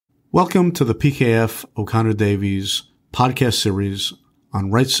Welcome to the PKF O'Connor Davies podcast series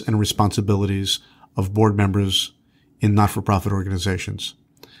on rights and responsibilities of board members in not-for-profit organizations.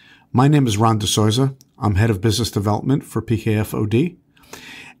 My name is Ron DeSouza. I'm head of business development for PKF OD,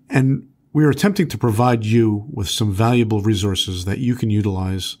 and we are attempting to provide you with some valuable resources that you can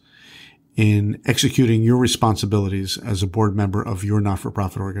utilize in executing your responsibilities as a board member of your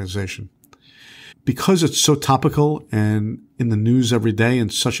not-for-profit organization. Because it's so topical and in the news every day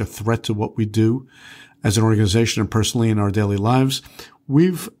and such a threat to what we do as an organization and personally in our daily lives,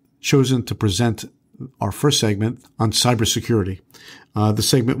 we've chosen to present our first segment on cybersecurity. The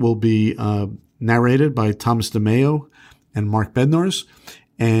segment will be narrated by Thomas DeMeo and Mark Bednarz,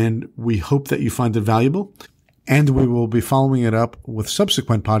 and we hope that you find it valuable. And we will be following it up with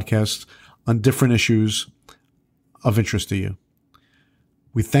subsequent podcasts on different issues of interest to you.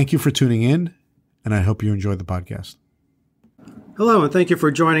 We thank you for tuning in, and I hope you enjoy the podcast. Hello, and thank you for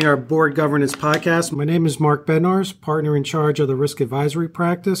joining our Board Governance Podcast. My name is Mark Bednarz, partner in charge of the Risk Advisory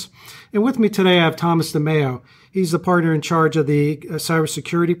Practice. And with me today, I have Thomas DeMeo. He's the partner in charge of the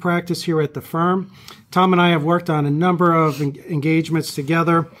cybersecurity practice here at the firm. Tom and I have worked on a number of engagements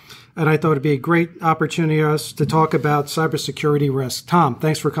together, and I thought it'd be a great opportunity for us to talk about cybersecurity risk. Tom,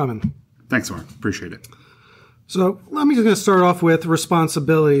 thanks for coming. Thanks, Mark. Appreciate it. So let me just start off with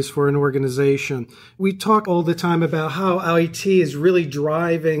responsibilities for an organization. We talk all the time about how IT is really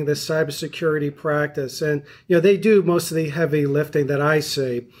driving the cybersecurity practice. And, they do most of the heavy lifting that I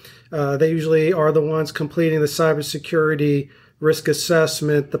see. They usually are the ones completing the cybersecurity risk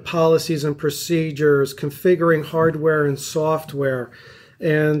assessment, the policies and procedures, configuring hardware and software,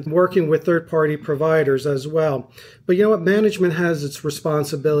 and working with third-party providers as well. But you know what? Management has its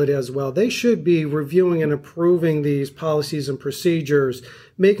responsibility as well. They should be reviewing and approving these policies and procedures,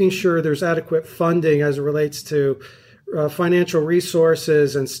 making sure there's adequate funding as it relates to financial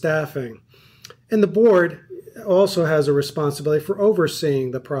resources and staffing. And the board also has a responsibility for overseeing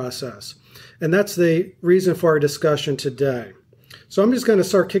the process. And that's the reason for our discussion today. So I'm just going to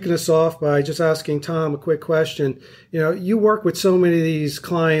start kicking us off by just asking Tom a quick question. You work with so many of these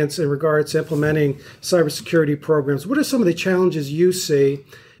clients in regards to implementing cybersecurity programs. What are some of the challenges you see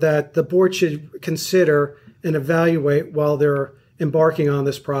that the board should consider and evaluate while they're embarking on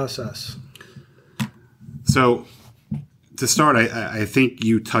this process? So to start, I think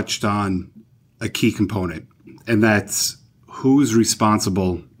you touched on a key component, and that's who's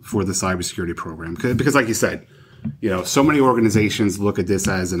responsible for the cybersecurity program. Because like you said, so many organizations look at this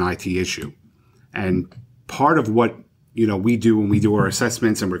as an IT issue. And part of what, we do when we do our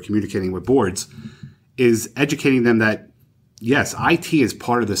assessments and we're communicating with boards is educating them that, yes, IT is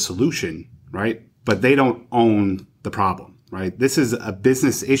part of the solution, right? But they don't own the problem, right? This is a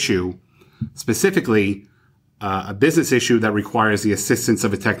business issue, specifically a business issue that requires the assistance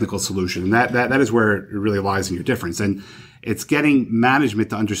of a technical solution. And that is where it really lies in your difference. And it's getting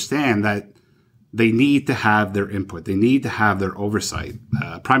management to understand that they need to have their input. They need to have their oversight.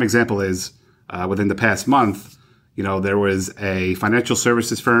 Prime example is within the past month, there was a financial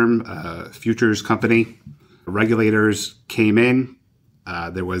services firm, futures company. Regulators came in.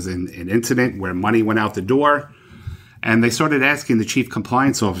 There was an incident where money went out the door. And they started asking the chief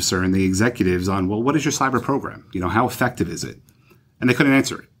compliance officer and the executives on, well, what is your cyber program? How effective is it? And they couldn't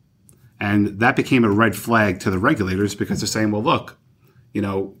answer it. And that became a red flag to the regulators because they're saying, well, look,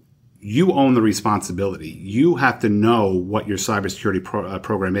 you own the responsibility. You have to know what your cybersecurity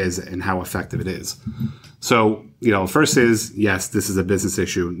program is and how effective it is. So, first is, yes, this is a business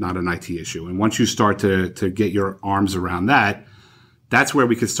issue, not an IT issue. And once you start to get your arms around that, that's where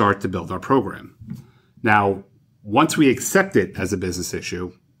we could start to build our program. Now, once we accept it as a business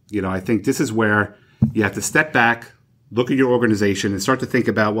issue, I think this is where you have to step back, look at your organization and start to think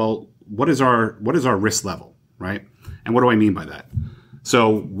about, well, what is our risk level, right? And what do I mean by that?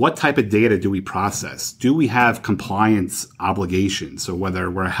 So what type of data do we process? Do we have compliance obligations? So whether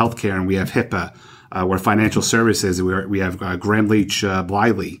we're healthcare and we have HIPAA, we're financial services, we have Graham Leach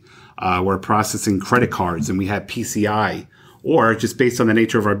Bliley, we're processing credit cards and we have PCI, or just based on the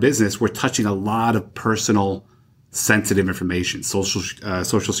nature of our business, we're touching a lot of personal sensitive information, social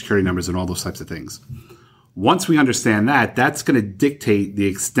security numbers and all those types of things. Once we understand that, that's going to dictate the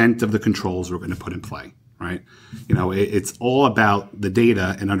extent of the controls we're going to put in play. Right? It's all about the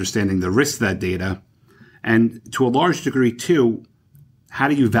data and understanding the risks of that data. And to a large degree, too, how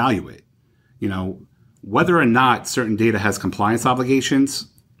do you value it? Whether or not certain data has compliance obligations,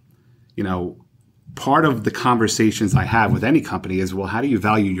 part of the conversations I have with any company is, well, how do you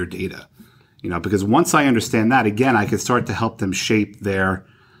value your data? Because once I understand that, again, I can start to help them shape their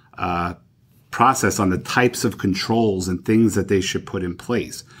process on the types of controls and things that they should put in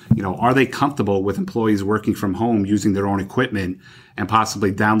place. Are they comfortable with employees working from home using their own equipment and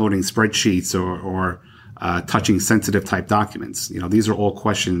possibly downloading spreadsheets or touching sensitive type documents? These are all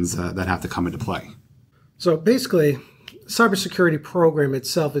questions that have to come into play. So basically, cybersecurity program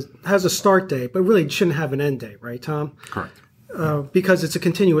itself has a start date, but really shouldn't have an end date, right, Tom? Correct. Because it's a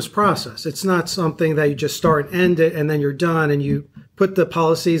continuous process. It's not something that you just start and end it and then you're done and you put the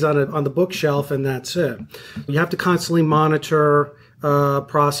policies on the bookshelf and that's it. You have to constantly monitor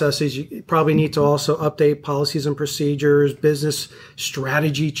processes. You probably need to also update policies and procedures, business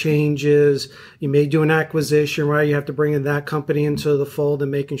strategy changes. You may do an acquisition, right? You have to bring in that company into the fold and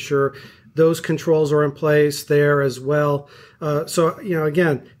making sure those controls are in place there as well. So,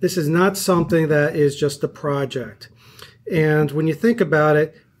 again, this is not something that is just a project. And when you think about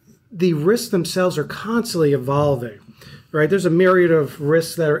it, the risks themselves are constantly evolving, right? There's a myriad of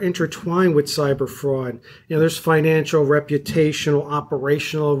risks that are intertwined with cyber fraud. There's financial, reputational,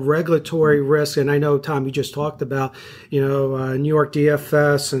 operational, regulatory risk. And I know, Tom, you just talked about, New York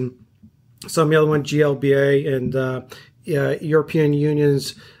DFS and some of the other one, GLBA and European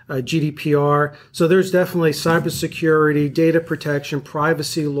Union's GDPR. So there's definitely cybersecurity, data protection,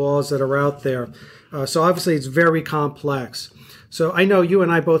 privacy laws that are out there. So obviously it's very complex. So I know you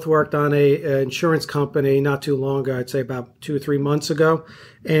and I both worked on an insurance company not too long ago, I'd say about 2 or 3 months ago.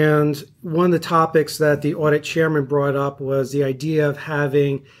 And one of the topics that the audit chairman brought up was the idea of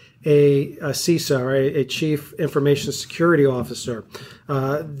having a CISO, or a Chief Information Security Officer.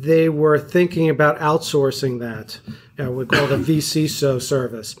 They were thinking about outsourcing that. We call it a vCISO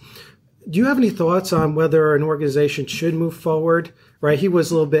service. Do you have any thoughts on whether an organization should move forward? Right, he was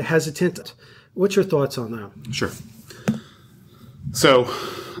a little bit hesitant. What's your thoughts on that? Sure. So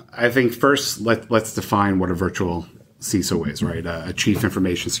I think first let's define what a virtual CISO is, right? A Chief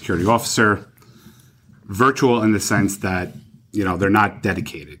Information Security Officer. Virtual in the sense that, they're not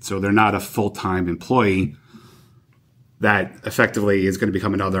dedicated. So they're not a full-time employee that effectively is going to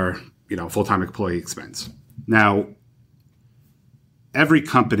become another, full-time employee expense. Now, every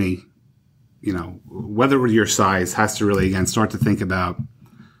company, whether your size, has to really, again, start to think about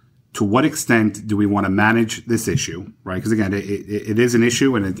to what extent do we want to manage this issue, right? Because again, it is an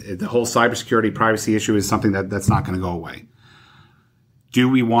issue, and the whole cybersecurity privacy issue is something that's not going to go away. Do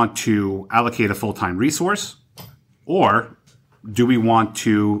we want to allocate a full-time resource, or do we want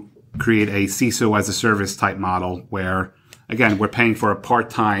to create a CISO as a service type model where, again, we're paying for a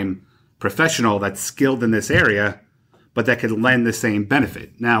part-time professional that's skilled in this area, but that could lend the same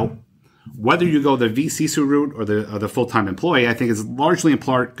benefit? Now, whether you go the vCISO route or the full-time employee, I think is largely in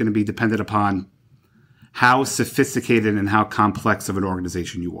part going to be dependent upon how sophisticated and how complex of an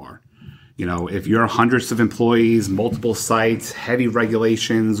organization you are. If you're hundreds of employees, multiple sites, heavy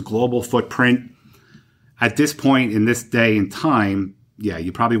regulations, global footprint, at this point in this day and time,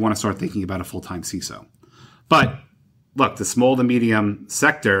 you probably want to start thinking about a full-time CISO. But look, the small to medium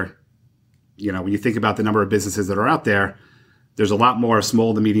sector, when you think about the number of businesses that are out there, there's a lot more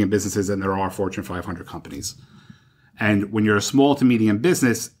small to medium businesses than there are Fortune 500 companies. And when you're a small to medium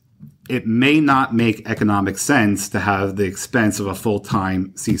business, it may not make economic sense to have the expense of a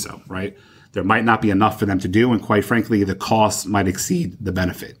full-time CISO, right? There might not be enough for them to do. And quite frankly, the cost might exceed the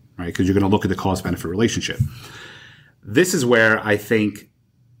benefit, right? Because you're going to look at the cost-benefit relationship. This is where I think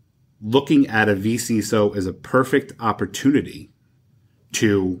looking at a vCISO is a perfect opportunity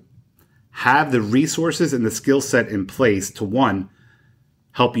to have the resources and the skill set in place to, one,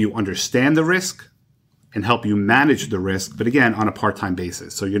 help you understand the risk and help you manage the risk, but again, on a part-time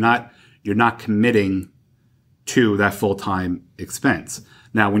basis. So you're not committing to that full-time expense.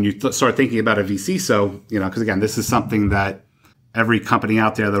 Now, when you start thinking about a vCISO, because again, this is something that every company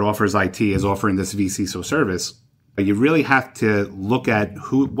out there that offers IT is offering this vCISO service. You really have to look at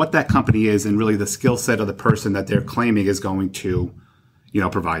what that company is and really the skill set of the person that they're claiming is going to,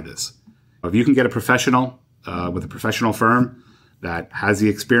 provide this. If you can get a professional with a professional firm that has the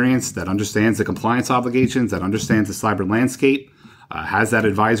experience, that understands the compliance obligations, that understands the cyber landscape, has that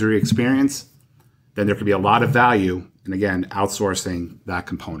advisory experience, then there could be a lot of value in, again, outsourcing that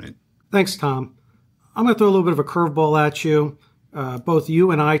component. Thanks, Tom. I'm going to throw a little bit of a curveball at you. Both you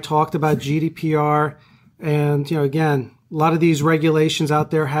and I talked about GDPR. And, again, a lot of these regulations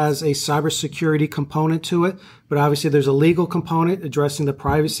out there has a cybersecurity component to it, but obviously there's a legal component addressing the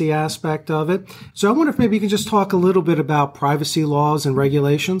privacy aspect of it. So I wonder if maybe you can just talk a little bit about privacy laws and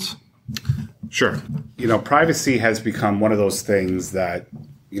regulations. Sure. Privacy has become one of those things that,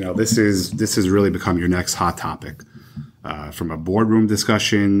 this has really become your next hot topic, from a boardroom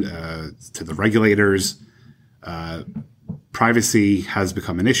discussion to the regulators. privacy has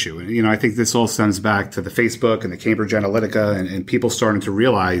become an issue. And, I think this all stems back to the Facebook and the Cambridge Analytica and people starting to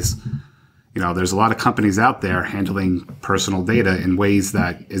realize, there's a lot of companies out there handling personal data in ways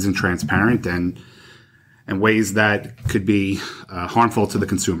that isn't transparent and ways that could be harmful to the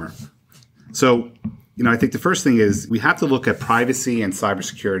consumer. So, I think the first thing is we have to look at privacy and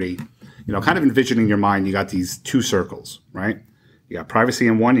cybersecurity, kind of envision in your mind, you got these two circles, right? You got privacy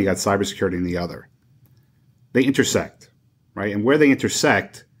in one, you got cybersecurity in the other. They intersect, right? And where they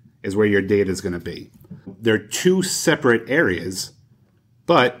intersect is where your data is going to be. They're two separate areas,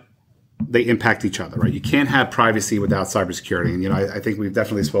 but they impact each other, right? You can't have privacy without cybersecurity. And, I think we've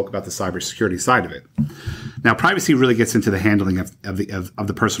definitely spoke about the cybersecurity side of it. Now, privacy really gets into the handling of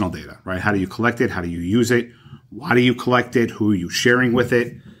the personal data, right? How do you collect it? How do you use it? Why do you collect it? Who are you sharing with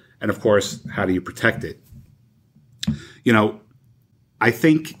it? And of course, how do you protect it? I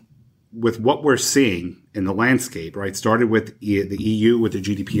think with what we're seeing in the landscape, right, started with the EU with the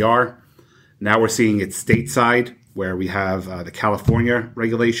GDPR. Now we're seeing it stateside, where we have the California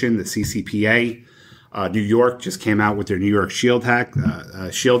regulation, the CCPA. New York just came out with their New York Shield Act,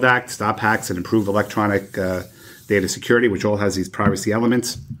 Stop Hacks and Improve Electronic Data Security, which all has these privacy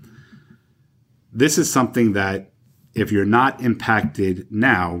elements. This is something that if you're not impacted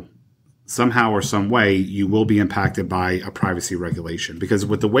now, somehow or some way, you will be impacted by a privacy regulation. Because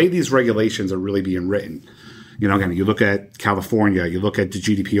with the way these regulations are really being written, again, you look at California, you look at the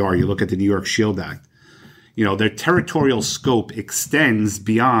GDPR, you look at the New York Shield Act, their territorial scope extends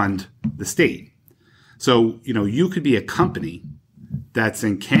beyond the state. So, you could be a company that's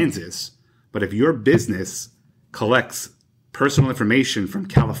in Kansas, but if your business collects personal information from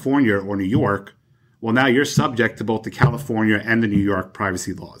California or New York, well, now you're subject to both the California and the New York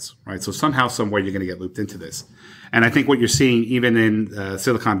privacy laws, right? So somehow, somewhere, you're going to get looped into this. And I think what you're seeing even in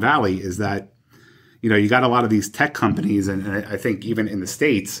Silicon Valley is that, you got a lot of these tech companies, and I think even in the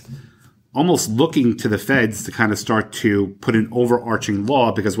States, almost looking to the feds to kind of start to put an overarching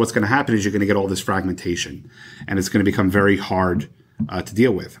law, because what's going to happen is you're going to get all this fragmentation, and it's going to become very hard to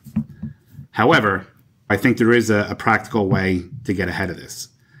deal with. However, I think there is a practical way to get ahead of this.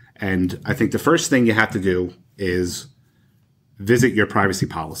 And I think the first thing you have to do is visit your privacy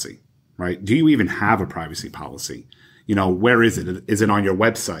policy, right? Do you even have a privacy policy? Where is it? Is it on your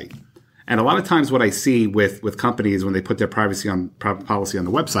website? And a lot of times what I see with companies when they put their privacy policy on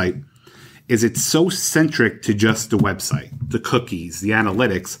the website is it's so centric to just the website, the cookies, the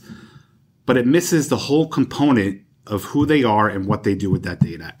analytics, but it misses the whole component of who they are and what they do with that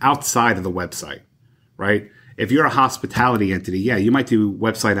data outside of the website, right? If you're a hospitality entity, yeah, you might do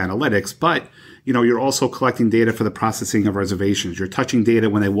website analytics, but you're also collecting data for the processing of reservations. You're touching data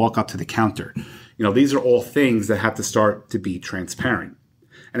when they walk up to the counter. These are all things that have to start to be transparent.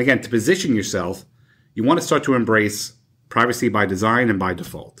 And again, to position yourself, you want to start to embrace privacy by design and by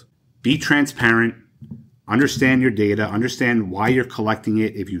default. Be transparent, understand your data, understand why you're collecting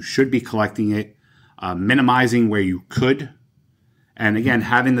it, if you should be collecting it, minimizing where you could. And again,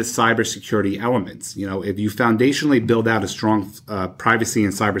 having the cybersecurity elements. If you foundationally build out a strong privacy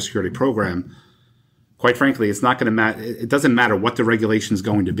and cybersecurity program, quite frankly, it's not going to matter. It doesn't matter what the regulation is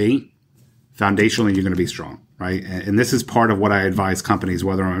going to be. Foundationally, you're going to be strong, right? And this is part of what I advise companies,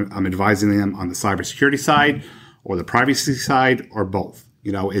 whether I'm advising them on the cybersecurity side or the privacy side or both.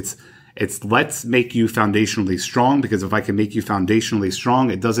 It's let's make you foundationally strong, because if I can make you foundationally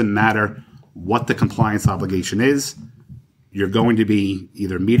strong, it doesn't matter what the compliance obligation is. You're going to be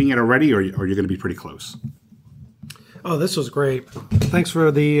either meeting it already or you're going to be pretty close. Oh, this was great. Thanks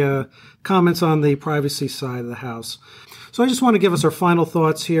for the comments on the privacy side of the house. So I just want to give us our final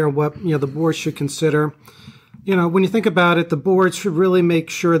thoughts here on what the board should consider. When you think about it, the board should really make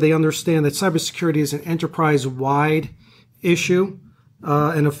sure they understand that cybersecurity is an enterprise-wide issue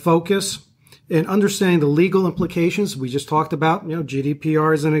and a focus. And understanding the legal implications we just talked about,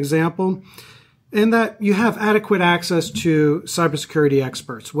 GDPR is an example. And that you have adequate access to cybersecurity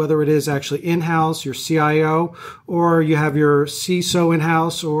experts, whether it is actually in-house, your CIO, or you have your CISO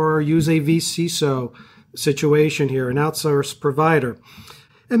in-house, or use a vCISO situation here, an outsourced provider.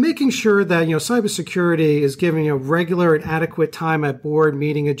 And making sure that, cybersecurity is given, regular and adequate time at board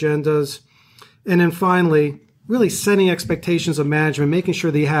meeting agendas. And then finally, really setting expectations of management, making sure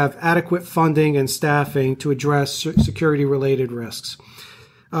that you have adequate funding and staffing to address security-related risks.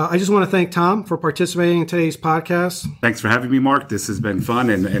 I just want to thank Tom for participating in today's podcast. Thanks for having me, Mark. This has been fun,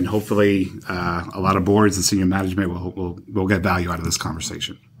 and hopefully a lot of boards and senior management will get value out of this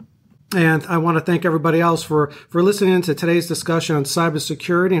conversation. And I want to thank everybody else for listening to today's discussion on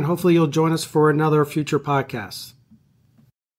cybersecurity, and hopefully you'll join us for another future podcast.